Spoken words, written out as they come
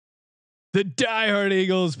The Die Hard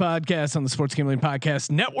Eagles podcast on the Sports Gambling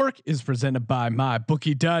Podcast Network is presented by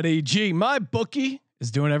MyBookie.ag. MyBookie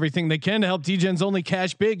is doing everything they can to help DGens only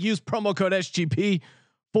cash big. Use promo code SGP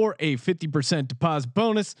for a 50% deposit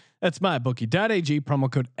bonus. That's MyBookie.ag, promo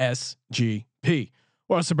code SGP.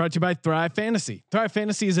 We're also brought to you by Thrive Fantasy. Thrive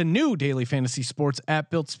Fantasy is a new daily fantasy sports app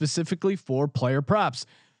built specifically for player props.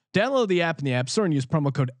 Download the app in the App Store and use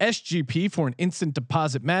promo code SGP for an instant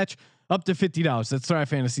deposit match up to $50. That's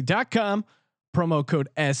thrivefantasy.com, promo code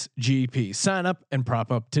SGP. Sign up and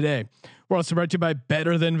prop up today. We're also brought to you by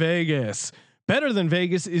Better Than Vegas. Better Than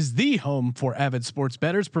Vegas is the home for avid sports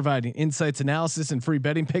bettors, providing insights, analysis, and free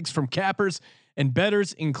betting picks from cappers and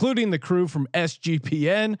bettors, including the crew from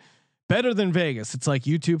SGPN. Better Than Vegas. It's like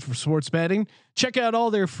YouTube for sports betting. Check out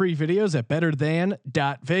all their free videos at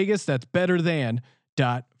betterthan.vegas. That's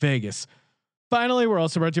betterthan.vegas. Finally, we're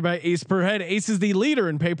also brought to you by Ace Per Head. Ace is the leader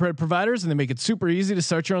in pay per head providers, and they make it super easy to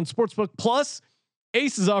start your own sportsbook. Plus,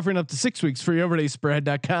 Ace is offering up to 6 weeks free over at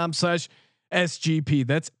aceperhead.com/SGP.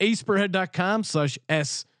 That's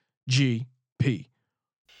aceperhead.com/SGP.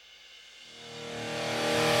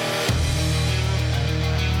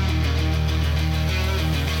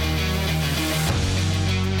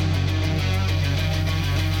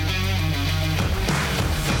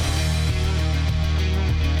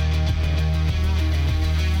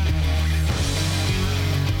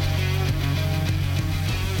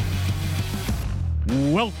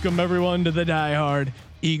 Welcome everyone to the Die Hard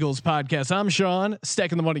Eagles podcast. I'm Sean,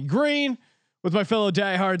 stacking the money green with my fellow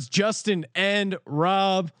diehards Justin and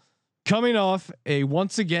Rob, coming off a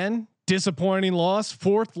once again disappointing loss,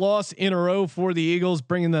 fourth loss in a row for the Eagles,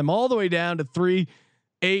 bringing them all the way down to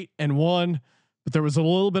 3-8-1. But there was a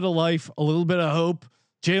little bit of life, a little bit of hope.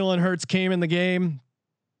 Jalen Hurts came in the game,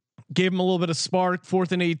 gave him a little bit of spark.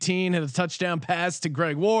 4th and 18, had a touchdown pass to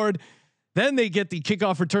Greg Ward. Then they get the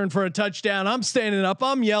kickoff return for a touchdown. I'm standing up.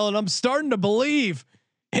 I'm yelling. I'm starting to believe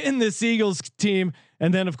in this Eagles team.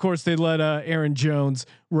 And then, of course, they let Aaron Jones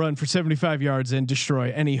run for 75 yards and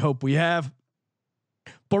destroy any hope we have.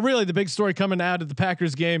 But really, the big story coming out of the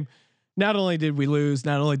Packers game, not only did we lose,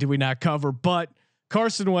 not only did we not cover, but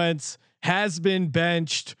Carson Wentz has been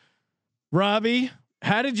benched. Robbie,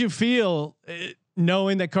 how did you feel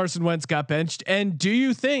knowing that Carson Wentz got benched? And do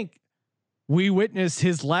you think we witnessed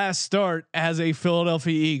his last start as a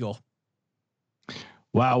Philadelphia Eagle?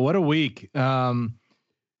 Wow, what a week!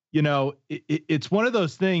 It's one of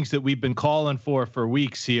those things that we've been calling for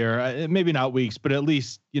weeks here. Maybe not weeks, but at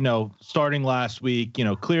least starting last week.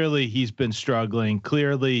 Clearly he's been struggling.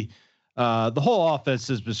 Clearly, the whole offense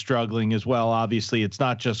has been struggling as well. Obviously, it's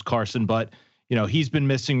not just Carson, but he's been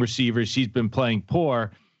missing receivers. He's been playing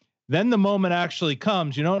poor. Then the moment actually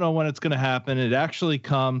comes. You don't know when it's going to happen. It actually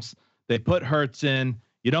comes. They put Hurts in.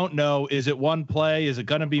 You don't know. Is it one play? Is it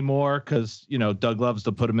going to be more? Because Doug loves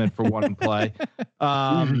to put him in for one play.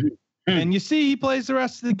 And you see he plays the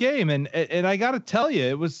rest of the game. And I got to tell you,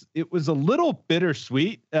 it was a little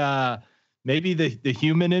bittersweet. Maybe the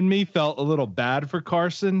human in me felt a little bad for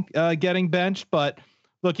Carson getting benched, but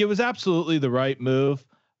look, it was absolutely the right move.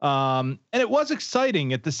 And it was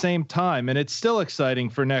exciting at the same time, and it's still exciting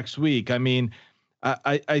for next week. I mean,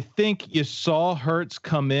 I think you saw Hurts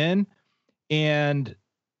come in. And,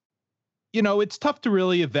 it's tough to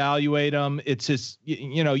really evaluate him. It's his,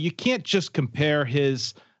 you can't just compare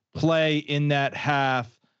his play in that half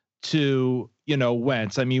to,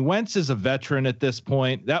 Wentz. I mean, Wentz is a veteran at this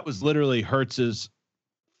point. That was literally Hurts's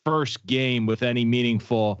first game with any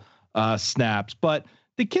meaningful snaps, but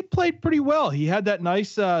the kid played pretty well. He had that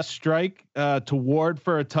nice strike to Ward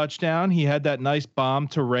for a touchdown. He had that nice bomb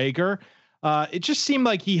to Rager. It just seemed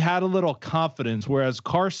like he had a little confidence, whereas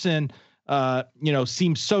Carson,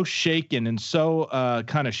 seems so shaken and so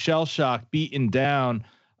kind of shell shocked, beaten down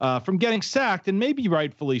from getting sacked, and maybe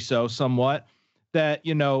rightfully so somewhat, that,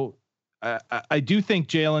 I do think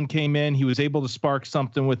Jalen came in. He was able to spark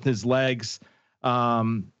something with his legs.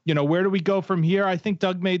 Where do we go from here? I think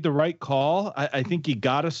Doug made the right call. I think you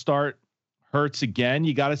got to start Hurts again.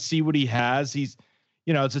 You got to see what he has. He's,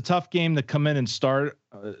 it's a tough game to come in and start,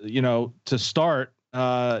 to start.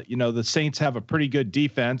 The Saints have a pretty good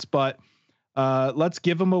defense, but let's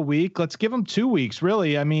give him a week. Let's give him 2 weeks.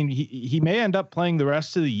 Really. I mean, he may end up playing the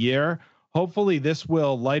rest of the year. Hopefully this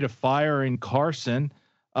will light a fire in Carson.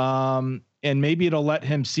 And maybe it'll let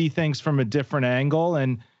him see things from a different angle.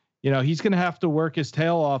 And, he's going to have to work his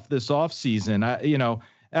tail off this off season.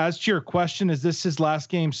 As to your question, is this his last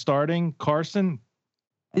game starting Carson?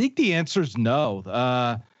 I think the answer is no.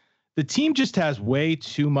 The team just has way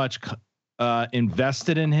too much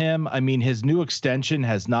invested in him. I mean, his new extension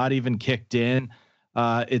has not even kicked in.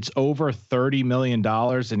 It's over $30 million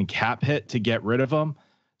in cap hit to get rid of him.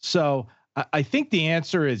 So I think the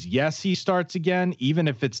answer is yes, he starts again, even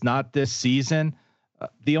if it's not this season.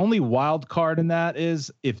 The only wild card in that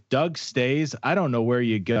is if Doug stays, I don't know where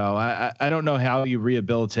you go. I don't know how you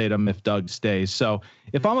rehabilitate him if Doug stays. So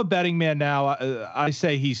if I'm a betting man now, I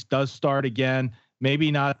say he does start again.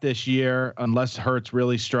 Maybe not this year unless Hurts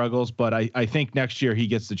really struggles, but I think next year he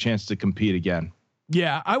gets the chance to compete again.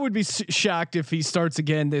 Yeah, I would be shocked if he starts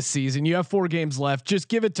again this season. You have 4 games left. Just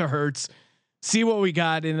give it to Hurts. See what we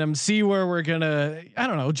got in them. See where we're gonna, I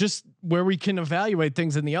don't know, just where we can evaluate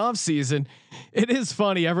things in the off season. It is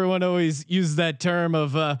funny. Everyone always uses that term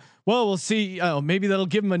of, well, we'll see. Oh, maybe that'll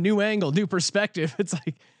give him a new angle, new perspective. It's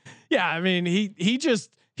like, yeah, I mean, he just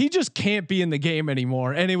can't be in the game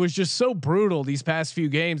anymore. And it was just so brutal these past few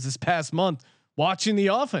games, this past month, watching the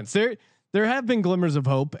offense. There have been glimmers of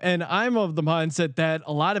hope, and I'm of the mindset that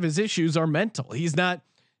a lot of his issues are mental. He's not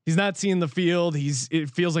seeing the field.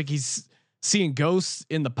 It feels like he's seeing ghosts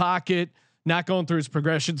in the pocket, not going through his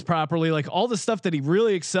progressions properly, like all the stuff that he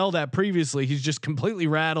really excelled at previously. He's just completely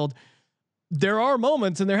rattled. There are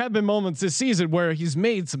moments, and there have been moments this season where he's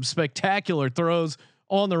made some spectacular throws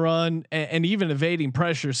on the run and even evading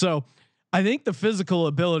pressure. So I think the physical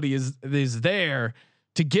ability is there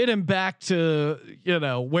to get him back to,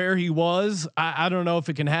 where he was. I don't know if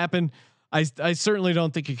it can happen. I certainly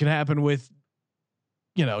don't think it can happen with,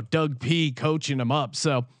 Doug P coaching him up.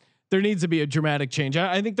 So there needs to be a dramatic change.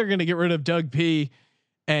 I think they're going to get rid of Doug P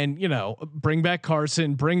and, bring back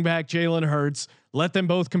Carson, bring back Jalen Hurts, let them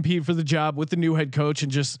both compete for the job with the new head coach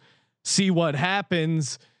and just see what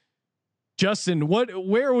happens. Justin,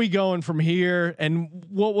 where are we going from here? And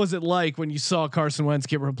what was it like when you saw Carson Wentz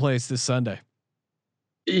get replaced this Sunday?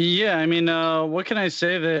 Yeah, I mean, what can I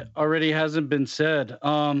say that already hasn't been said?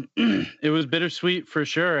 It was bittersweet for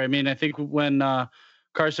sure. I mean, I think when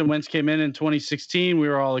Carson Wentz came in 2016, we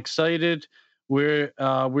were all excited. We're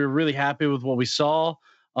really happy with what we saw.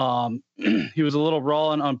 He was a little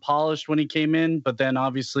raw and unpolished when he came in, but then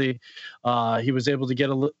obviously he was able to get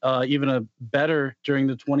even a better during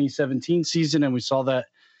the 2017 season, and we saw that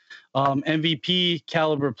MVP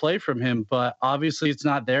caliber play from him. But obviously it's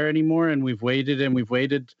not there anymore, and we've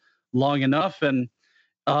waited long enough, and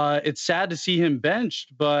it's sad to see him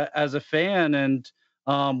benched. But as a fan and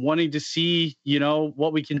wanting to see,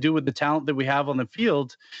 what we can do with the talent that we have on the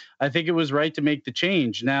field, I think it was right to make the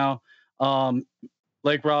change. Now,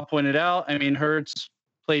 like Rob pointed out, I mean, Hurts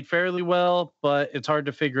played fairly well, but it's hard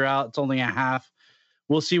to figure out. It's only a half.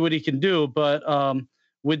 We'll see what he can do. But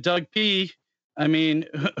with Doug P, I mean,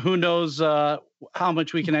 who knows how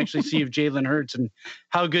much we can actually see of Jalen Hurts and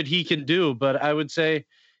how good he can do. But I would say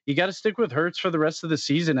you got to stick with Hurts for the rest of the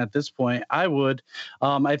season at this point. I would.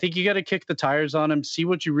 I think you got to kick the tires on him, see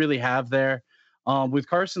what you really have there. With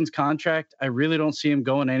Carson's contract, I really don't see him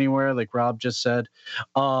going anywhere, like Rob just said,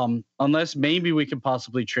 unless maybe we can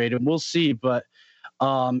possibly trade him. We'll see. But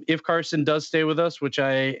if Carson does stay with us, which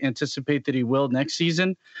I anticipate that he will next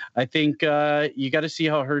season, I think you got to see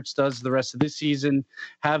how Hurts does the rest of this season,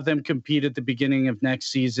 have them compete at the beginning of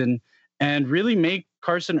next season, and really make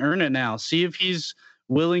Carson earn it now. See if he's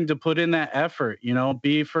willing to put in that effort,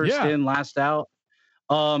 be first in, last out.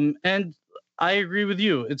 And I agree with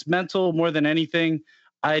you. It's mental more than anything.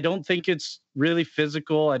 I don't think it's really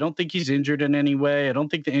physical. I don't think he's injured in any way. I don't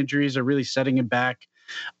think the injuries are really setting him back.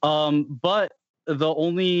 But the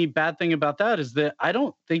only bad thing about that is that I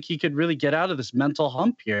don't think he could really get out of this mental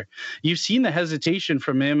hump here. You've seen the hesitation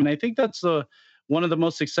from him. And I think that's one of the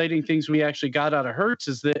most exciting things we actually got out of Hurts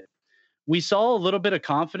is that we saw a little bit of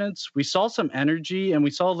confidence. We saw some energy, and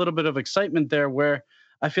we saw a little bit of excitement there where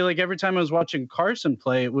I feel like every time I was watching Carson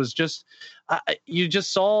play, it was just, you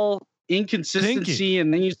just saw inconsistency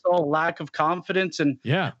and then you saw a lack of confidence. And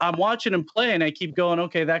I'm watching him play and I keep going,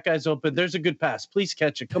 okay, that guy's open. There's a good pass. Please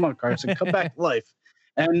catch it. Come on, Carson, come back to life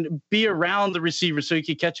and be around the receiver so he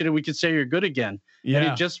could catch it and we could say you're good again. And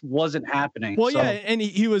it just wasn't happening. Well, and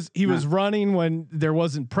he was running when there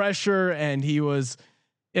wasn't pressure, and he was,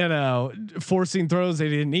 forcing throws they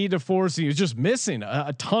didn't need to force. He was just missing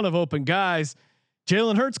a ton of open guys.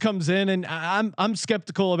 Jalen Hurts comes in, and I'm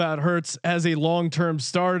skeptical about Hurts as a long-term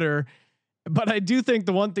starter, but I do think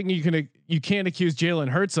the one thing you can't accuse Jalen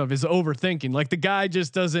Hurts of is overthinking. Like, the guy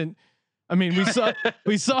just doesn't. I mean, we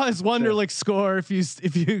saw his Wonderlic score. If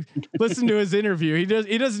you listen to his interview,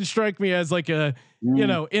 he doesn't strike me as like a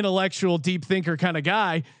intellectual deep thinker kind of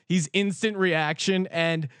guy. He's instant reaction,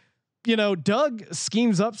 and Doug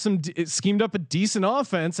schemed up a decent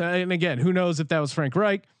offense. And again, who knows if that was Frank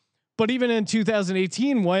Reich. But even in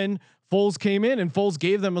 2018, when Foles came in and Foles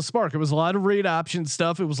gave them a spark, it was a lot of read option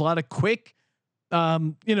stuff. It was a lot of quick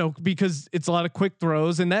because it's a lot of quick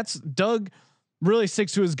throws, and that's Doug really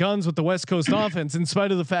sticks to his guns with the West Coast offense, in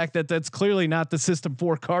spite of the fact that that's clearly not the system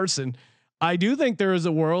for Carson. I do think there is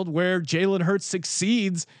a world where Jalen Hurts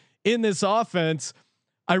succeeds in this offense.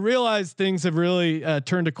 I realize things have really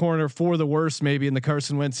turned a corner for the worse, maybe in the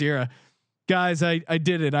Carson Wentz era. Guys, I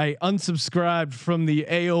did it. I unsubscribed from the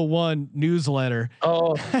AO1 newsletter.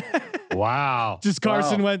 Oh, wow! Just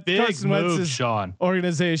Carson Wentz, big Carson move, Wentz's Sean.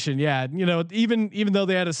 Organization. Yeah, even though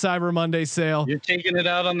they had a Cyber Monday sale, you're taking it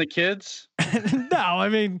out on the kids. No, I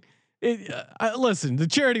mean, listen, the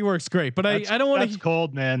charity work's great, but I don't want to. That's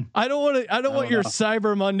cold, man. I don't want your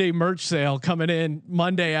Cyber Monday merch sale coming in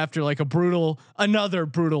Monday after like another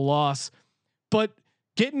brutal loss. But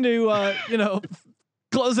getting to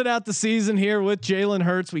closing out the season here with Jalen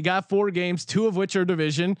Hurts. We got 4 games, 2 of which are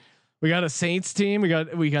division. We got a Saints team. We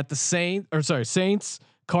got the Saints,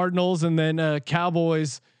 Cardinals, and then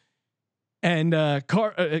Cowboys and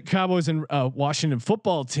Cowboys and Washington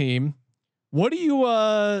football team. What do you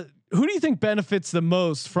who do you think benefits the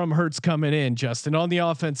most from Hurts coming in, Justin, on the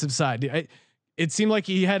offensive side? It seemed like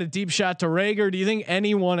he had a deep shot to Rager. Do you think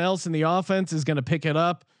anyone else in the offense is going to pick it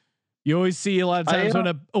up? You always see a lot of times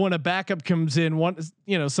when a backup comes in,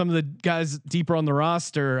 some of the guys deeper on the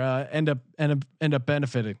roster end up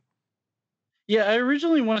benefiting. Yeah, I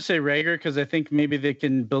originally want to say Rager because I think maybe they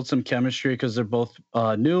can build some chemistry because they're both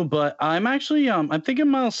new. But I'm actually I'm thinking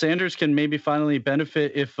Miles Sanders can maybe finally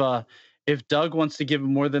benefit if Doug wants to give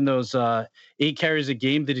him more than those 8 carries a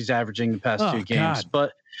game that he's averaging the past 2 games. God.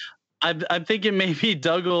 But I'm thinking maybe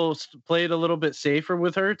Doug will play it a little bit safer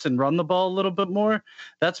with Hurts and run the ball a little bit more.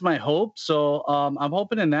 That's my hope. So I'm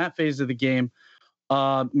hoping in that phase of the game,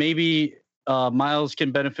 maybe Miles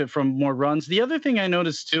can benefit from more runs. The other thing I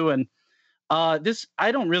noticed too, and this,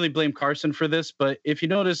 I don't really blame Carson for this, but if you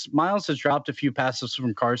notice, Miles has dropped a few passes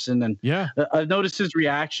from Carson, and I've noticed his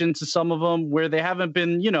reaction to some of them where they haven't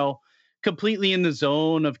been, completely in the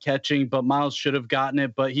zone of catching, but Miles should have gotten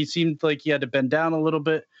it, but he seemed like he had to bend down a little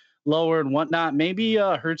bit lower and whatnot. Maybe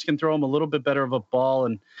Hurts can throw him a little bit better of a ball,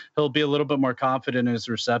 and he'll be a little bit more confident in his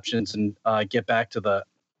receptions and get back to that.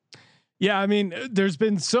 Yeah, I mean, there's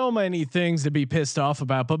been so many things to be pissed off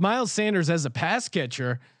about, but Miles Sanders as a pass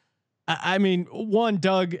catcher, I mean, one,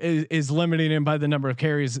 Doug is limiting him by the number of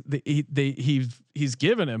carries that he's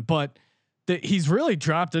given him, but he's really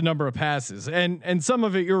dropped a number of passes, and some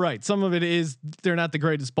of it, you're right, some of it is they're not the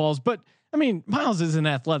greatest balls, but I mean, Miles is an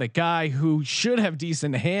athletic guy who should have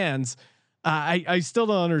decent hands. I still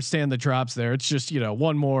don't understand the drops there. It's just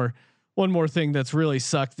one more thing that's really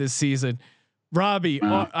sucked this season. Robbie,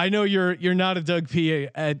 I know you're not a Doug P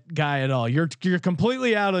guy at all. You're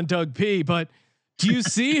completely out on Doug P. But do you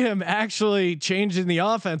see him actually changing the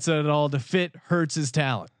offense at all to fit Hurts's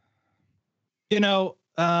talent?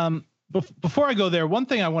 Before I go there, one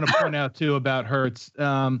thing I want to point out too about Hurts.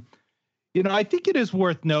 I think it is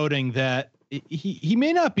worth noting that he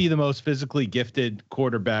may not be the most physically gifted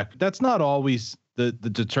quarterback, but that's not always the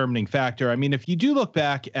determining factor. I mean, if you do look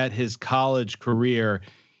back at his college career,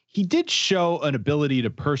 he did show an ability to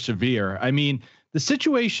persevere. I mean, the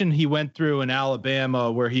situation he went through in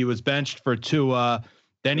Alabama where he was benched for Tua,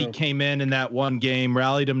 then he came in that one game,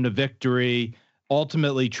 rallied him to victory,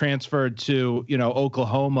 ultimately transferred to,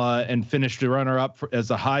 Oklahoma and finished the runner up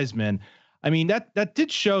as a Heisman. I mean, that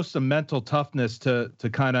did show some mental toughness to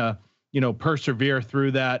kind of, persevere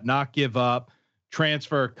through that, not give up,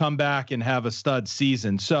 transfer, come back and have a stud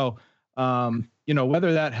season. So,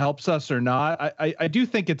 whether that helps us or not, I do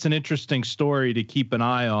think it's an interesting story to keep an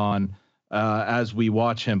eye on as we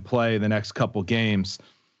watch him play the next couple games.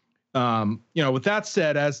 With that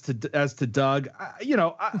said, as to Doug,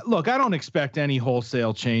 look, I don't expect any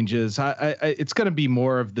wholesale changes. It's going to be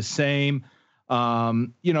more of the same.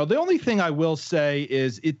 The only thing I will say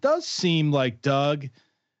is it does seem like Doug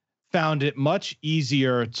found it much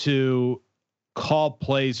easier to call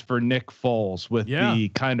plays for Nick Foles with the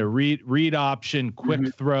kind of read option,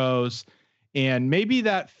 quick throws, and maybe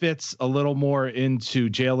that fits a little more into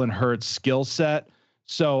Jalen Hurts' skill set.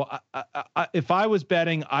 So if I was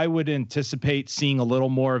betting, I would anticipate seeing a little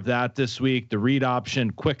more of that this week. The read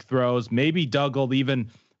option, quick throws, maybe Doug will even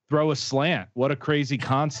throw a slant. What a crazy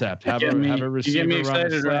concept. Have a receiver run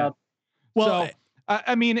a slant. Well, so,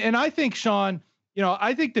 I mean, and I think, Sean,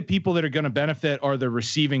 I think the people that are going to benefit are the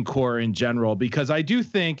receiving core in general, because I do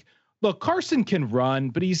think, look, Carson can run,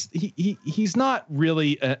 but he's not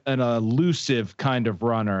really an elusive kind of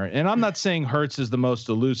runner. And I'm not saying Hurts is the most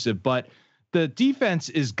elusive, but the defense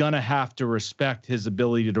is going to have to respect his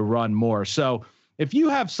ability to run more. So if you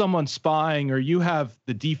have someone spying or you have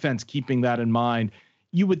the defense keeping that in mind,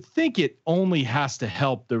 you would think it only has to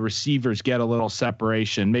help the receivers get a little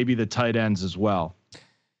separation, maybe the tight ends as well.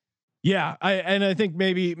 Yeah, I think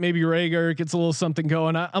maybe Reagor gets a little something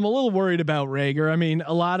going. I'm a little worried about Reagor. I mean,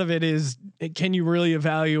 a lot of it is, can you really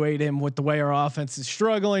evaluate him with the way our offense is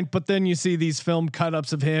struggling? But then you see these film cut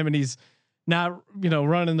ups of him, and he's not,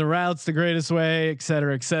 running the routes the greatest way, et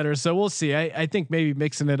cetera, et cetera. So we'll see. I think maybe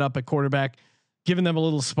mixing it up at quarterback, giving them a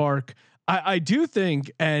little spark. I do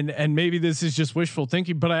think, and maybe this is just wishful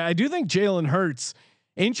thinking, but I do think Jalen Hurts,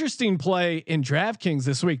 interesting play in DraftKings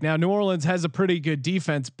this week. Now New Orleans has a pretty good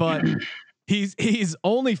defense, but he's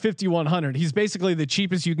only 5,100. He's basically the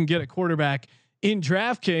cheapest you can get a quarterback in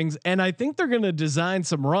DraftKings, and I think they're going to design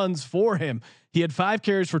some runs for him. He had 5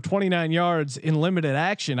 carries for 29 yards in limited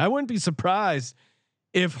action. I wouldn't be surprised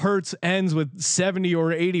if Hurts ends with 70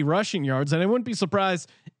 or 80 rushing yards, and I wouldn't be surprised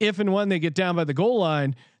if and when they get down by the goal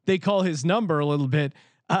line, they call his number a little bit.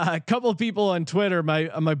 A couple of people on Twitter, my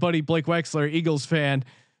buddy Blake Wexler, Eagles fan,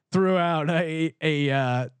 threw out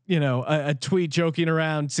a tweet joking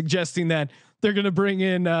around, suggesting that they're going to bring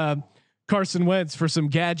in Carson Wentz for some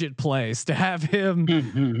gadget plays, to have him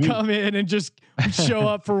come in and just show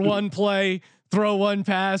up for one play, throw one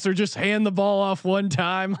pass, or just hand the ball off one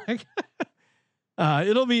time.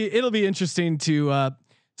 It'll be interesting to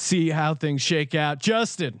see how things shake out.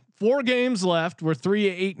 Justin, 4 games left. We're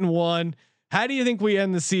 3-8-1. How do you think we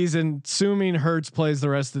end the season, assuming Hurts plays the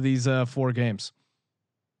rest of these 4 games?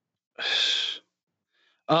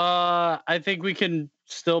 I think we can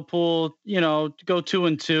still pull, go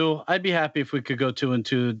 2-2. I'd be happy if we could go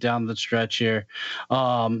 2-2 down the stretch here.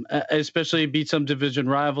 Especially beat some division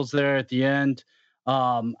rivals there at the end.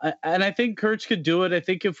 And I think Hurts could do it. I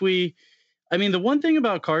think the one thing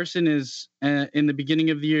about Carson is in the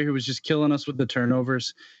beginning of the year, he was just killing us with the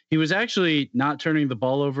turnovers. He was actually not turning the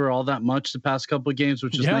ball over all that much the past couple of games,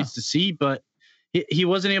 which is nice to see, but he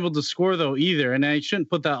wasn't able to score though either. And I shouldn't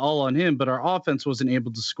put that all on him, but our offense wasn't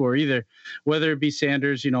able to score either, whether it be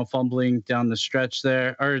Sanders, fumbling down the stretch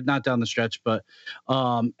there, or not down the stretch, but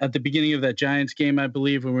at the beginning of that Giants game, I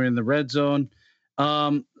believe, when we were in the red zone.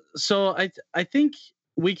 So I think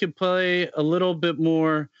we could play a little bit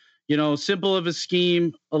more, simple of a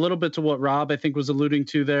scheme, a little bit to what Rob, I think, was alluding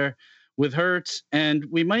to there with Hurts. And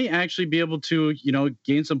we might actually be able to,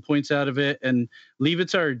 gain some points out of it and leave it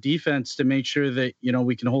to our defense to make sure that,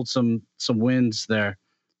 we can hold some wins there.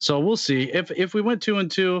 So we'll see. If we went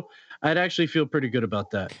 2-2, I'd actually feel pretty good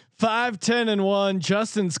about that. 5-10-1.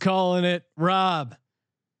 Justin's calling it. Rob,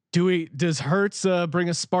 does Hurts bring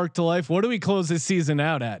a spark to life? What do we close this season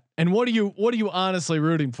out at? And what are you honestly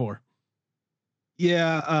rooting for?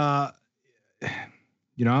 Yeah.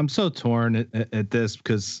 I'm so torn at this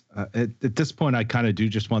because at this point I kind of do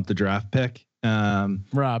just want the draft pick.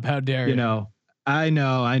 Rob, how dare you? I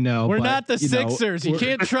know. We're not the Sixers. You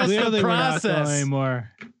can't trust the process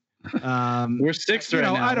anymore. We're 6th right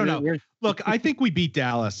now. I don't know. Look, I think we beat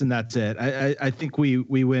Dallas and that's it. I think we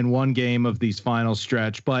win one game of these final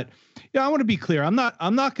stretch, but I want to be clear. I'm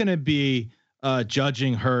not going to be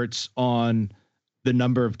judging Hurts on the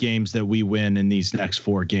number of games that we win in these next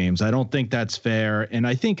 4 games. I don't think that's fair. And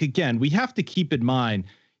I think, again, we have to keep in mind,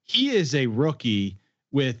 he is a rookie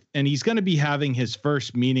and he's going to be having his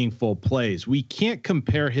first meaningful plays. We can't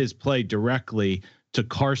compare his play directly to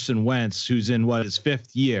Carson Wentz, who's in his 5th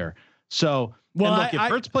year. So, if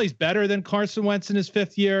Hurts plays better than Carson Wentz in his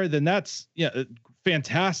 5th year, then that's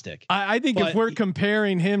fantastic. I think if we're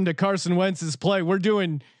comparing him to Carson Wentz's play, we're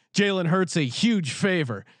doing Jalen Hurts a huge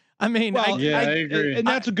favor. I mean, I agree. And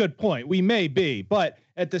that's a good point. We may be, but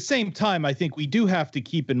at the same time, I think we do have to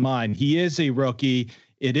keep in mind, he is a rookie.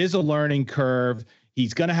 It is a learning curve.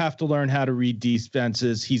 He's going to have to learn how to read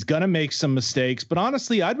defenses. He's going to make some mistakes, but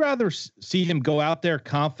honestly, I'd rather see him go out there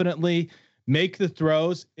confidently, make the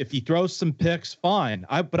throws. If he throws some picks, fine.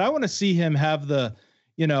 But I want to see him have the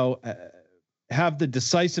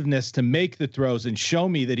decisiveness to make the throws and show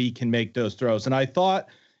me that he can make those throws. And I thought,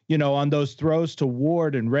 on those throws to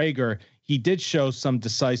Ward and Reagor, he did show some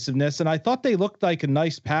decisiveness, and I thought they looked like a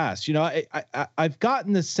nice pass. I've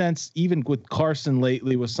gotten the sense, even with Carson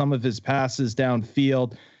lately, with some of his passes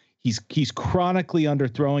downfield, he's chronically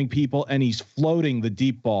underthrowing people, and he's floating the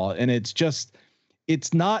deep ball, and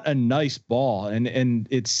it's not a nice ball. And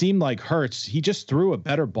it seemed like Hurts, he just threw a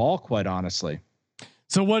better ball, quite honestly.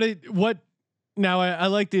 So what? Now I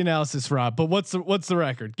like the analysis, Rob, but what's the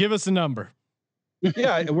record? Give us a number.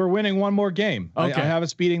 Yeah, we're winning one more game. Okay. I have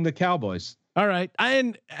us beating the Cowboys. All right.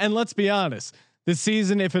 And let's be honest, this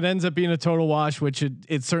season, if it ends up being a total wash, which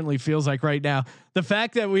it certainly feels like right now, the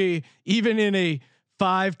fact that we, even in a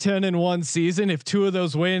 5-10-1 season, if 2 of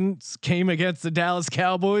those wins came against the Dallas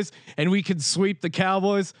Cowboys and we could sweep the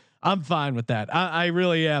Cowboys, I'm fine with that. I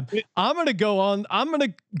really am. I'm going to go on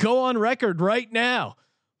record right now.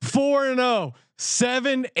 4-0,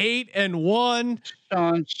 7-8-1.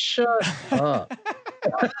 Sean, shut up.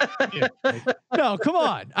 No, come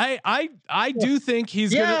on. I do think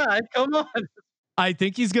he's come on. I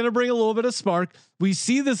think he's going to bring a little bit of spark. We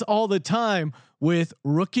see this all the time with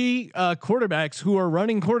rookie quarterbacks who are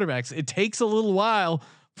running quarterbacks. It takes a little while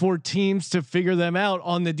for teams to figure them out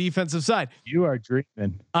on the defensive side. You are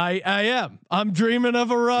dreaming. I am. I'm dreaming of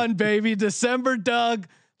a run, baby. December, Doug.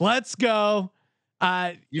 Let's go.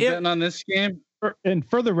 You betting on this game? And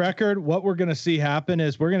for the record, what we're going to see happen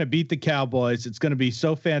is we're going to beat the Cowboys. It's going to be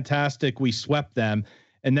so fantastic. We swept them.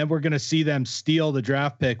 And then we're going to see them steal the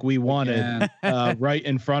draft pick we wanted right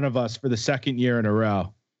in front of us for the second year in a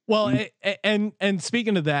row. Well, and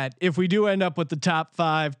speaking of that, if we do end up with the top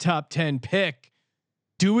 5, top 10 pick,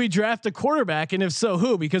 do we draft a quarterback? And if so,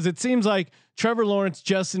 who? Because it seems like Trevor Lawrence,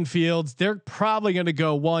 Justin Fields, they're probably going to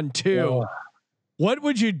go 1, 2. Yeah. What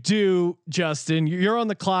would you do, Justin? You're on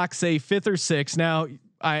the clock, say 5th or 6th. Now,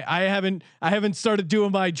 I haven't started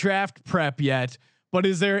doing my draft prep yet. But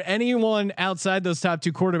is there anyone outside those top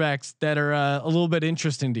 2 quarterbacks that are a little bit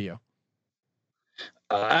interesting to you?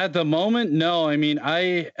 At the moment, no. I mean,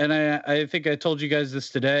 I think I told you guys this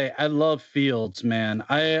today. I love Fields, man.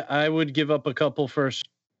 I would give up a couple first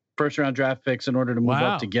round draft picks in order to move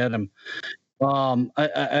up to get him.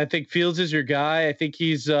 I think Fields is your guy. I think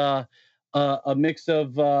he's a mix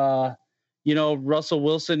of Russell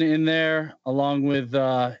Wilson in there, along with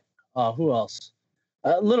who else?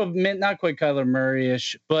 A little bit, not quite Kyler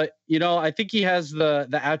Murray-ish, but I think he has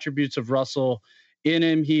the attributes of Russell in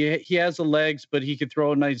him. He has the legs, but he could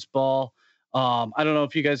throw a nice ball. I don't know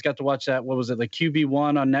if you guys got to watch that. What was it, like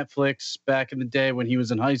QB1 on Netflix back in the day when he was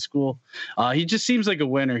in high school? He just seems like a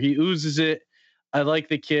winner. He oozes it. I like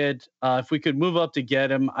the kid. If we could move up to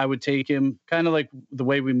get him, I would take him. Kind of like the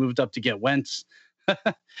way we moved up to get Wentz.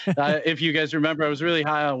 If you guys remember, I was really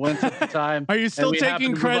high on Wentz at the time. Are you still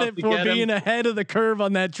taking credit for being ahead of the curve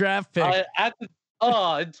on that draft pick?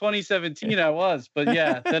 In 2017 I was, but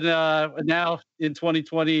yeah. Then now in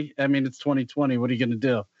 2020, I mean, it's 2020. What are you going to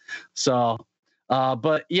do? So,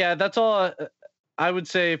 but yeah, that's all. I would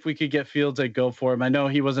say if we could get Fields, I'd go for him. I know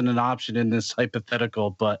he wasn't an option in this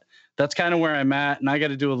hypothetical, but that's kind of where I'm at, and I got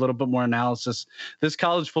to do a little bit more analysis. This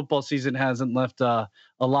college football season hasn't left a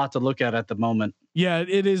lot to look at the moment. Yeah,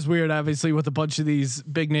 it is weird, obviously, with a bunch of these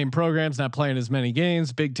big name programs not playing as many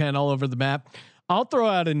games, Big Ten all over the map. I'll throw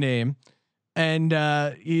out a name, and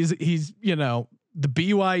he's the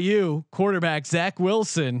BYU quarterback, Zach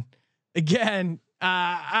Wilson. Again,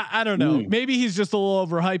 I don't know. Maybe he's just a little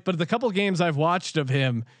overhyped, but the couple of games I've watched of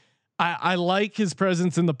him, I like his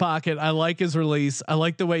presence in the pocket. I like his release. I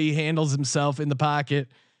like the way he handles himself in the pocket.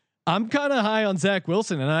 I'm kind of high on Zach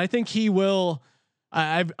Wilson, and I think he will.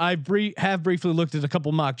 Have briefly looked at a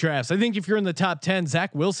couple mock drafts. I think if you're in the top 10,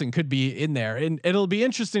 Zach Wilson could be in there, and it'll be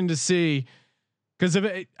interesting to see because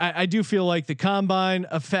I do feel like the combine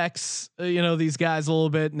affects these guys a little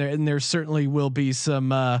bit, and there certainly will be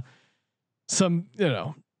some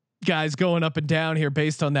guys going up and down here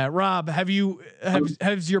based on that. Rob,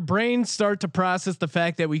 has your brain start to process the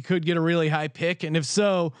fact that we could get a really high pick, and if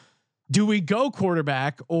so, do we go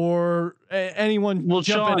quarterback or anyone jumping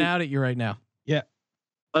Sean, out at you right now? Yeah.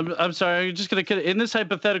 I'm sorry. I'm just going to, in this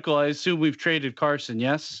hypothetical, I assume we've traded Carson.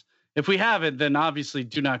 Yes. If we haven't, then obviously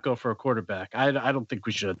do not go for a quarterback. I don't think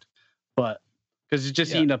we should, but because he's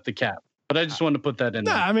just eating up the cap. But I just wanted to put that in.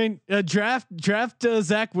 No, I mean, draft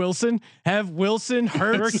Zach Wilson, have Wilson,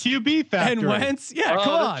 Hurts, QB factory, and Wentz. Yeah,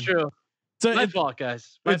 come on. True. So my fault,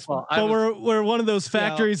 guys. My fault. But we're one of those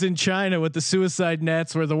factories in China with the suicide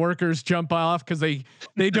nets where the workers jump off because they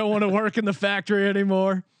don't want to work in the factory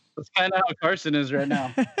anymore. That's kind of how Carson is right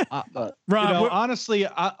now. Rob, honestly,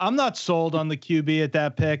 I'm not sold on the QB at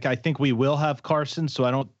that pick. I think we will have Carson, so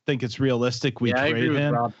I don't think it's realistic we trade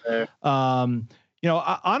him. Rob there.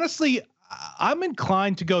 Honestly, I'm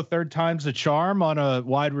inclined to go third time's a charm on a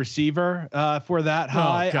wide receiver for that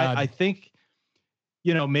high. I think,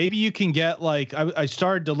 maybe you can get like, I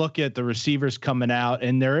started to look at the receivers coming out,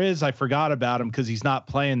 and I forgot about him because he's not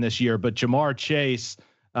playing this year, but Jamar Chase,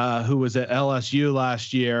 who was at LSU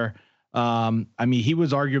last year. He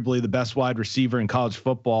was arguably the best wide receiver in college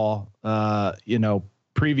football,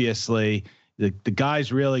 previously. The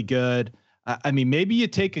guy's really good. I mean, maybe you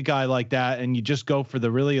take a guy like that and you just go for the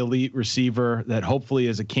really elite receiver that hopefully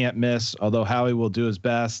is a can't miss, although Howie will do his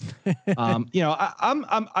best.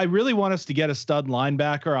 I really want us to get a stud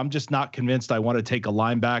linebacker. I'm just not convinced I want to take a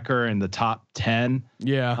linebacker in the top 10.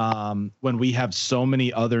 Yeah. When we have so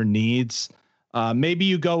many other needs, maybe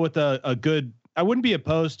you go with a good, I wouldn't be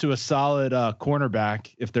opposed to a solid cornerback.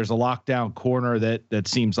 If there's a lockdown corner that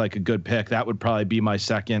seems like a good pick, that would probably be my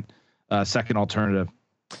second alternative.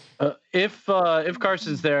 If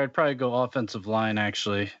Carson's there, I'd probably go offensive line.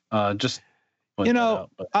 Actually, just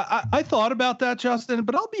I thought about that, Justin,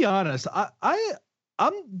 but I'll be honest,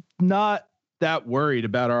 I'm not that worried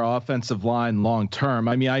about our offensive line long term.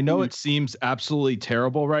 I mean, I know it seems absolutely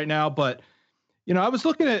terrible right now, but I was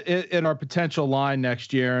looking at our potential line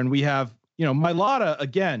next year, and we have Mailata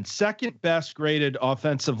again, second best graded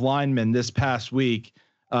offensive lineman this past week.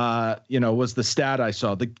 Was the stat I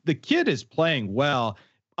saw. The kid is playing well.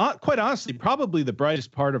 Quite honestly, probably the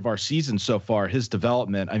brightest part of our season so far, his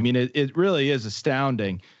development. I mean, it really is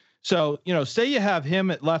astounding. So, say you have him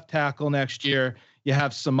at left tackle next year, you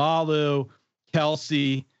have Samalu,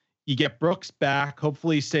 Kelsey, you get Brooks back,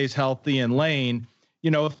 hopefully he stays healthy, and Lane.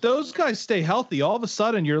 If those guys stay healthy, all of a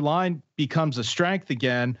sudden your line becomes a strength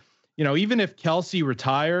again. Even if Kelsey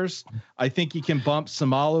retires, I think you can bump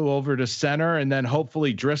Samalu over to center, and then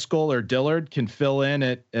hopefully Driscoll or Dillard can fill in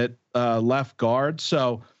at left guard.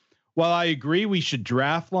 So while I agree we should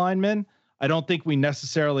draft linemen, I don't think we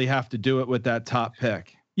necessarily have to do it with that top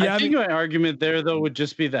pick. Yeah, I think my argument there though would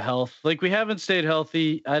just be the health. Like, we haven't stayed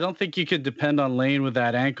healthy. I don't think you could depend on Lane with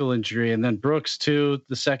that ankle injury, and then Brooks too,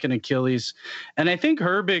 the second Achilles. And I think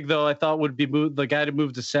Herbig though, I thought would be the guy to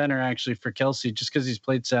move to center actually for Kelsey, just because he's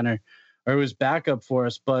played center or was backup for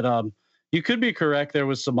us. But you could be correct there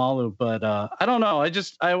with Samalu, but I don't know.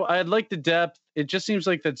 I'd like the depth. It just seems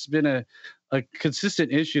like that's been a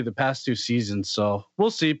consistent issue the past 2 seasons. So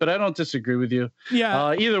we'll see, but I don't disagree with you.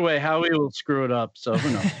 Yeah. Either way, Howie will screw it up. So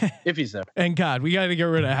who knows if he's there. And God, we got to get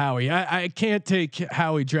rid of Howie. I can't take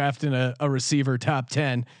Howie drafting a receiver top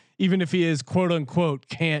 10, even if he is quote unquote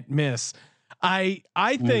can't miss. I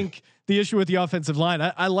think the issue with the offensive line,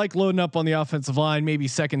 I like loading up on the offensive line, maybe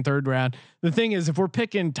second, third round. The thing is, if we're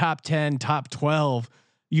picking top 10, top 12,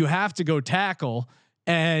 you have to go tackle.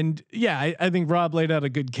 And yeah, I think Rob laid out a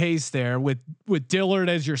good case there with Dillard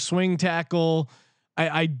as your swing tackle.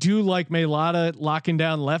 I do like Mailata locking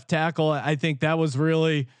down left tackle. I think that was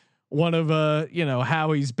really one of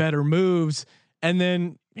Howie's better moves. And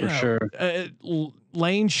then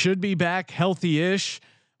Lane should be back healthy-ish.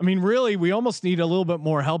 I mean, really, we almost need a little bit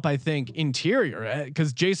more help, I think, interior,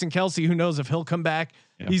 because Jason Kelsey, who knows if he'll come back?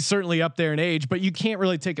 Yeah. He's certainly up there in age, but you can't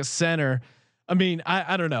really take a center. I mean,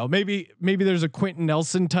 I don't know. Maybe there's a Quentin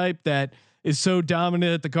Nelson type that is so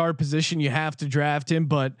dominant at the guard position you have to draft him,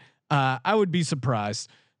 but I would be surprised.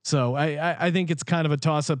 So I think it's kind of a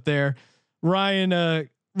toss up there. Ryan,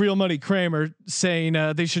 Real Money Kramer saying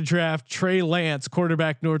they should draft Trey Lance,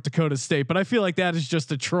 quarterback, North Dakota State, but I feel like that is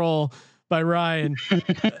just a troll by Ryan,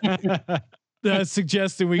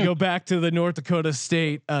 suggesting we go back to the North Dakota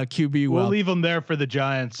State QB. We'll leave them there for the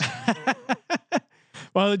Giants.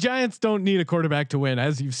 Well, the Giants don't need a quarterback to win,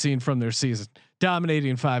 as you've seen from their season,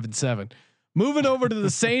 dominating 5-7. Moving over to the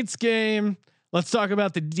Saints game, let's talk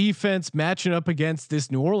about the defense matching up against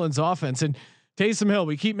this New Orleans offense. And Taysom Hill,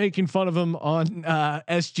 we keep making fun of him on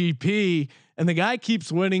SGP, and the guy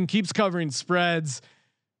keeps winning, keeps covering spreads.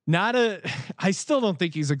 I still don't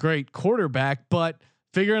think he's a great quarterback, but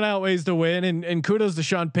figuring out ways to win. And kudos to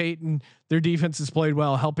Sean Payton. Their defense has played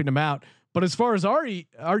well, helping them out. But as far as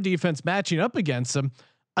our defense matching up against them,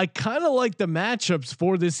 I kind of like the matchups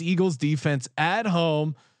for this Eagles defense at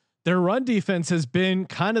home. Their run defense has been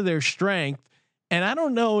kind of their strength. And I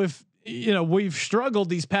don't know if, we've struggled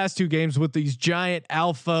these past 2 games with these giant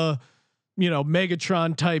alpha,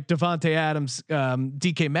 Megatron type Devontae Adams,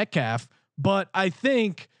 DK Metcalf. But I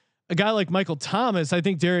think a guy like Michael Thomas, I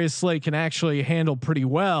think Darius Slay can actually handle pretty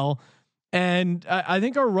well. And I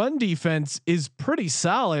think our run defense is pretty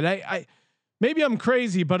solid. Maybe I'm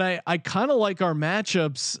crazy, but I kind of like our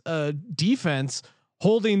matchups defense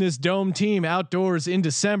holding this dome team outdoors in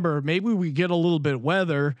December. Maybe we get a little bit of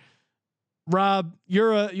weather. Rob,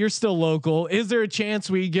 you're still local. Is there a chance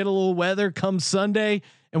we get a little weather come Sunday?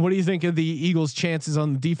 And what do you think of the Eagles' chances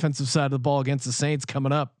on the defensive side of the ball against the Saints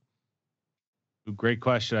coming up? Great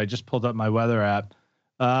question. I just pulled up my weather app.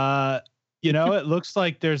 It looks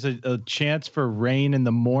like there's a chance for rain in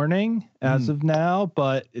the morning as of now,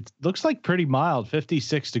 but it looks like pretty mild,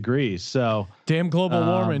 56 degrees. So damn global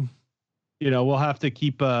warming. We'll have to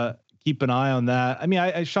keep an eye on that. I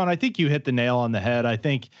mean, Sean, I think you hit the nail on the head. I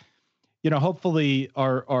think, hopefully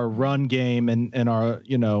our run game and our,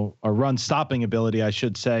 our run stopping ability, I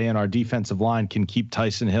should say, and our defensive line can keep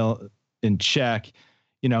Tyson Hill in check.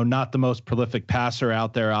 Not the most prolific passer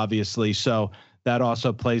out there, obviously. So that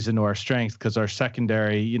also plays into our strength because our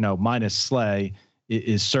secondary, minus Slay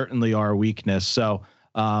is certainly our weakness. So,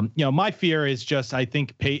 my fear is just, I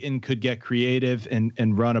think Peyton could get creative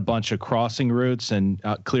and run a bunch of crossing routes, and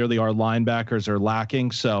clearly our linebackers are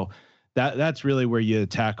lacking. So that's really where you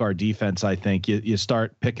attack our defense. I think you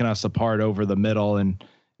start picking us apart over the middle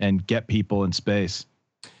and get people in space.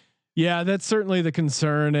 Yeah, that's certainly the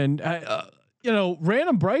concern. And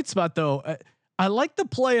random bright spot though. I like the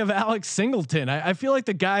play of Alex Singleton. I feel like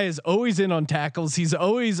the guy is always in on tackles. He's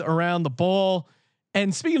always around the ball.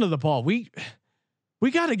 And speaking of the ball, we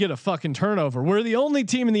got to get a fucking turnover. We're the only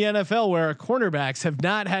team in the NFL where our cornerbacks have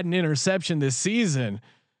not had an interception this season.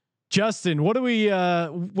 Justin, what do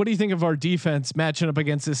you think of our defense matching up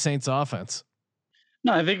against this Saints offense?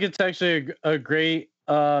 No, I think it's actually a great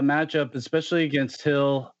matchup, especially against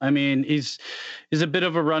Hill. I mean, he's a bit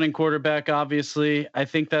of a running quarterback, obviously. I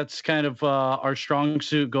think that's kind of our strong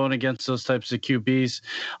suit going against those types of QBs.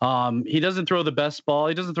 He doesn't throw the best ball.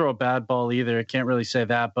 He doesn't throw a bad ball either. I can't really say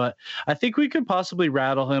that, but I think we could possibly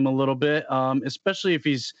rattle him a little bit, especially if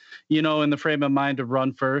he's, in the frame of mind to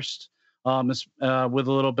run first. With a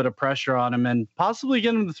little bit of pressure on him and possibly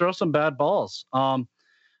get him to throw some bad balls.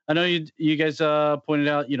 I know you guys pointed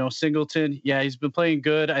out, Singleton. Yeah, he's been playing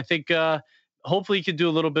good. I think hopefully he could do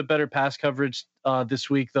a little bit better pass coverage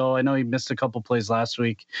this week, though. I know he missed a couple plays last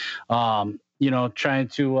week, trying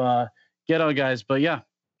to get on guys. But yeah,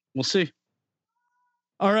 we'll see.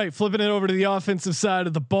 All right, flipping it over to the offensive side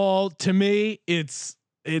of the ball. To me, it's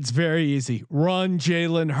very easy. Run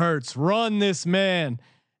Jalen Hurts. Run this man.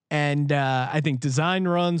 And I think design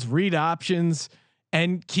runs, read options,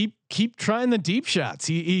 and keep trying the deep shots.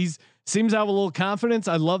 He's seems to have a little confidence.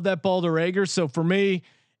 I love that ball to Reagor. So for me,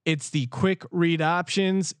 it's the quick read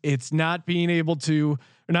options. It's not being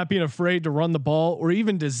afraid to run the ball or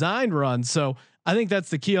even design runs. So I think that's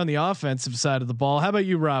the key on the offensive side of the ball. How about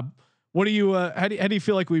you, Rob? What do you how do you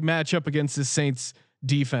feel like we match up against this Saints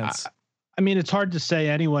defense? I mean, it's hard to say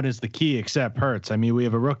anyone is the key except Hurts. I mean, we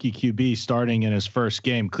have a rookie QB starting in his first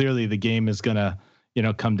game. Clearly the game is going to,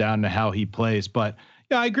 come down to how he plays, but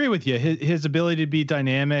yeah, I agree with you. His ability to be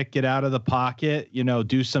dynamic, get out of the pocket,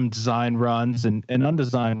 do some design runs and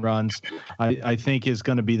undesigned runs, I think is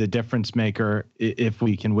going to be the difference maker if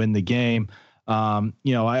we can win the game.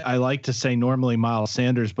 I like to say normally Miles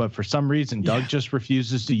Sanders, but for some reason Doug just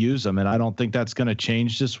refuses to use him. And I don't think that's going to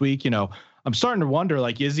change this week. I'm starting to wonder,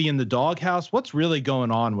 is he in the doghouse? What's really going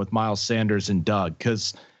on with Miles Sanders and Doug?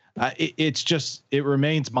 Cause it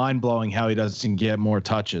remains mind blowing how he doesn't get more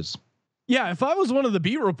touches. Yeah. If I was one of the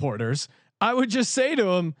beat reporters, I would just say to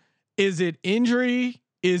him, is it injury?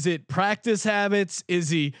 Is it practice habits?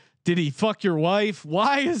 Did he fuck your wife?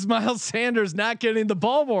 Why is Miles Sanders not getting the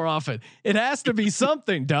ball more often? It has to be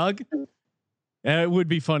something, Doug. And it would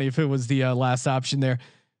be funny if it was the last option there.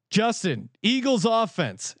 Justin, Eagles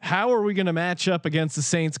offense. How are we going to match up against the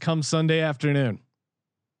Saints come Sunday afternoon?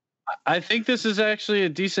 I think this is actually a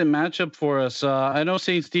decent matchup for us. I know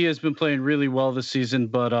Saints D has been playing really well this season,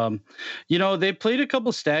 but they played a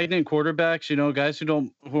couple stagnant quarterbacks. Guys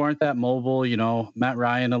who aren't that mobile. Matt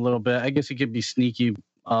Ryan a little bit. I guess he could be sneaky,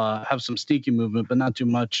 have some sneaky movement, but not too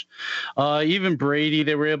much. Even Brady,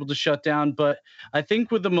 they were able to shut down. But I think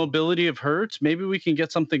with the mobility of Hurts, maybe we can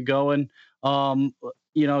get something going.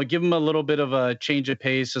 Give them a little bit of a change of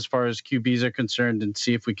pace as far as QBs are concerned, and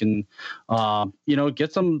see if we can,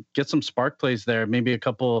 get some spark plays there. Maybe a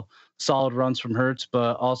couple solid runs from Hurts,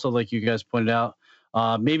 but also, like you guys pointed out,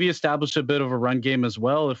 maybe establish a bit of a run game as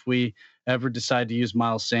well if we ever decide to use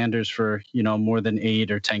Miles Sanders for more than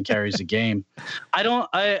 8 or 10 carries a game. I'm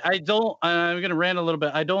going to rant a little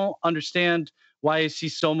bit. I don't understand why I see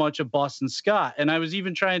so much of Boston Scott, and I was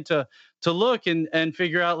even trying to look and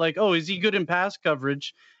figure out is he good in pass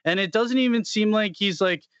coverage? And it doesn't even seem like he's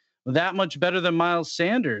that much better than Miles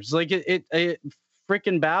Sanders. It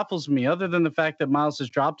freaking baffles me, other than the fact that Miles has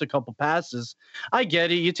dropped a couple passes. I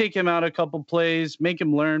get it. You take him out a couple plays, make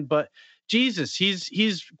him learn, but Jesus,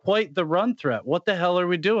 he's quite the run threat. What the hell are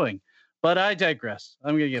we doing? But I digress.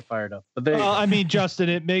 I'm going to get fired up. But Justin,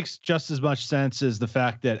 it makes just as much sense as the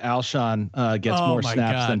fact that Alshon gets more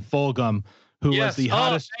snaps than Fulgham, who was the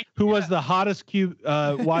hottest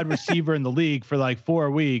wide receiver in the league for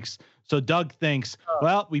 4 weeks. So Doug thinks,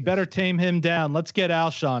 well, we better tame him down. Let's get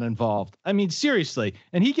Alshon involved. I mean, seriously.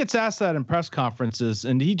 And he gets asked that in press conferences,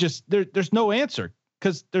 and he just there's no answer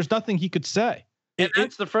because there's nothing he could say. And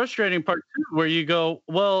that's the frustrating part too, where you go,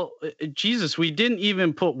 well, Jesus, we didn't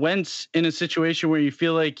even put Wentz in a situation where you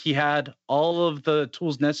feel like he had all of the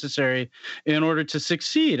tools necessary in order to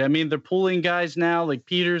succeed. I mean, they're pulling guys now like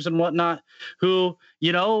Peters and whatnot, who,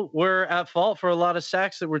 were at fault for a lot of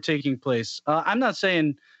sacks that were taking place. I'm not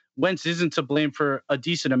saying Wentz isn't to blame for a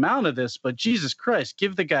decent amount of this, but Jesus Christ,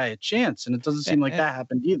 give the guy a chance. And it doesn't seem like that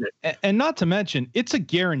happened either. And not to mention, it's a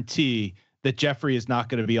guarantee that Jeffrey is not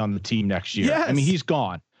going to be on the team next year. Yes. I mean, he's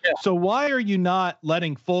gone. Yeah. So why are you not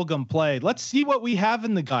letting Fulgham play? Let's see what we have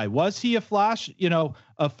in the guy. Was he a flash, a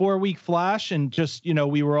 4-week flash and just,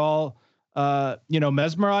 we were all,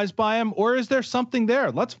 mesmerized by him, or is there something there?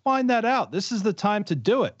 Let's find that out. This is the time to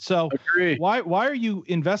do it. So why are you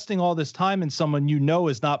investing all this time in someone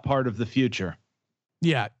is not part of the future?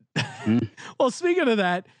 Yeah. Well, speaking of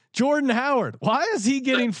that, Jordan Howard, why is he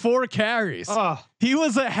getting 4 carries? He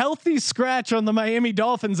was a healthy scratch on the Miami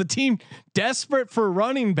Dolphins, a team desperate for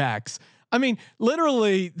running backs. I mean,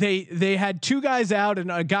 literally they had 2 guys out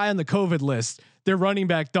and a guy on the COVID list, their running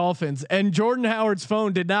back Dolphins, and Jordan Howard's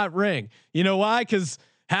phone did not ring. You know why? Because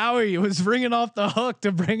Howie was ringing off the hook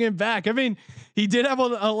to bring him back. I mean, he did have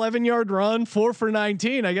an 11-yard run, 4 for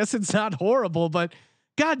 19. I guess it's not horrible, but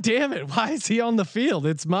God damn it. Why is he on the field?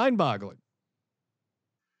 It's mind boggling.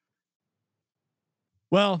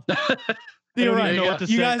 Well, you're right.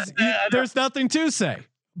 You guys, there's nothing to say,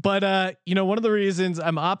 but one of the reasons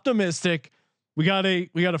I'm optimistic, we got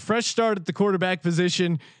a fresh start at the quarterback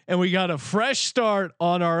position, and we got a fresh start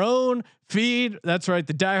on our own feed. That's right.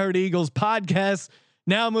 The Die Hard Eagles podcast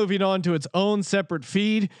now moving on to its own separate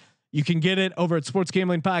feed. You can get it over at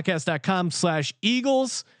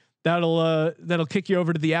sportsgamblingpodcast.com/Eagles. That'll kick you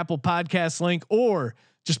over to the Apple Podcast link, or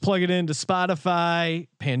just plug it into Spotify,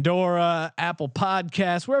 Pandora, Apple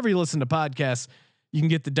Podcasts, wherever you listen to podcasts. You can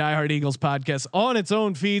get the Die Hard Eagles podcast on its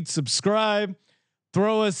own feed. Subscribe,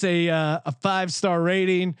 throw us a 5-star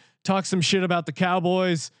rating, talk some shit about the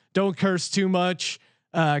Cowboys. Don't curse too much,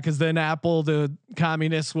 because then Apple, the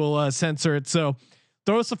communists, will censor it. So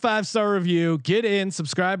throw us a 5-star review. Get in,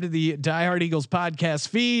 subscribe to the Die Hard Eagles podcast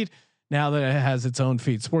feed. Now that it has its own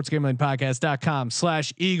feed,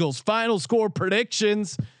 sportsgamblingpodcast.com/Eagles. Final score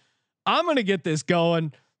predictions. I'm going to get this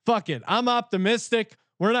going. Fuck it. I'm optimistic.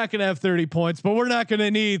 We're not going to have 30 points, but we're not going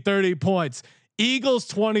to need 30 points. Eagles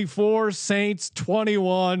 24, Saints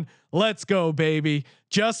 21. Let's go, baby.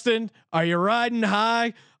 Justin, are you riding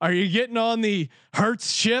high? Are you getting on the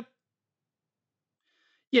Hurts ship?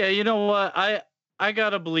 Yeah, you know what? I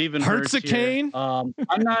gotta believe in Hurts. Kane. I'm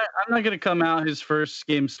not gonna come out his first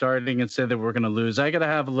game starting and say that we're gonna lose. I gotta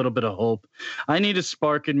have a little bit of hope. I need a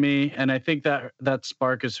spark in me, and I think that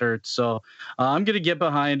spark is Hurts. So I'm gonna get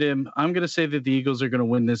behind him. I'm gonna say that the Eagles are gonna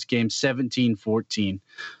win this game 17-14.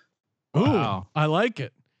 Ooh, I like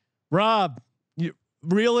it. Rob,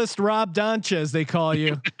 realist Rob Donchez, they call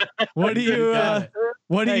you. What do you?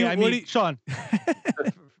 Sean?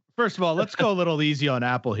 First of all, let's go a little easy on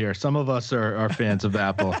Apple here. Some of us are fans of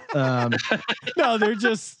Apple. No, they're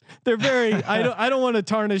very. I don't want to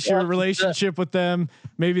tarnish your relationship with them.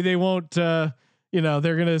 Maybe they won't. They're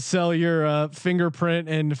gonna sell your fingerprint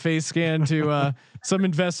and face scan to some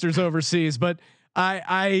investors overseas. But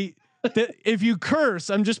if you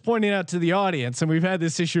curse, I'm just pointing out to the audience, and we've had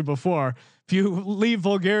this issue before. If you leave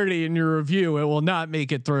vulgarity in your review, it will not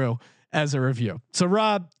make it through as a review. So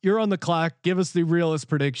Rob, you're on the clock. Give us the realist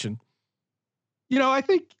prediction. I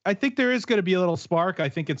think there is going to be a little spark. I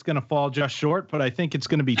think it's going to fall just short, but I think it's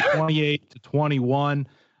going to be 28-21.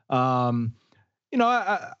 I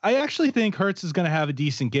actually think Hurts is going to have a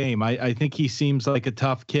decent game. I think he seems like a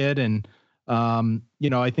tough kid, and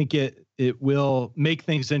I think it will make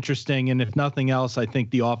things interesting. And if nothing else, I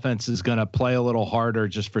think the offense is going to play a little harder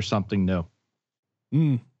just for something new.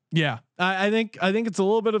 Yeah, I think it's a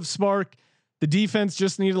little bit of spark. The defense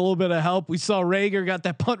just needed a little bit of help. We saw Rager got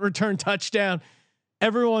that punt return touchdown.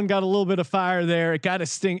 Everyone got a little bit of fire there. It got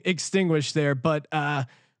extinguished there, but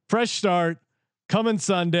fresh start coming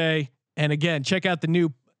Sunday. And again, check out the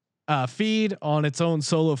new feed on its own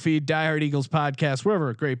solo feed, Die Hard Eagles podcast,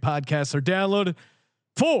 wherever great podcasts are downloaded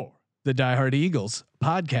for the Die Hard Eagles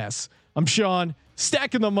podcasts. I'm Sean,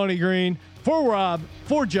 stacking the money green for Rob,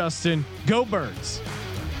 for Justin. Go Birds.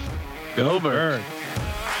 Go Birds.